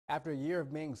After a year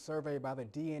of being surveyed by the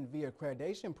DNV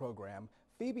accreditation program,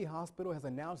 Phoebe Hospital has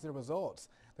announced their results.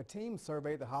 The team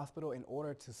surveyed the hospital in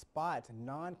order to spot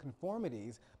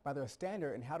non-conformities by their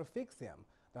standard and how to fix them.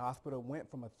 The hospital went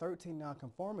from 13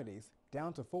 non-conformities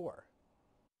down to 4.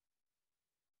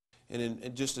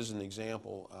 And just as an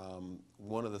example,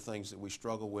 one of the things that we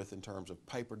struggle with in terms of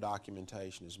paper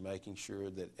documentation is making sure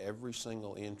that every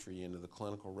single entry into the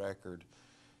clinical record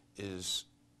is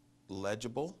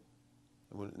legible.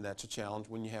 And that's a challenge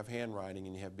when you have handwriting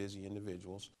and you have busy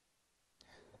individuals.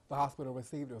 The hospital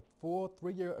received a full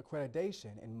 3-year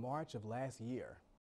accreditation in March of last year.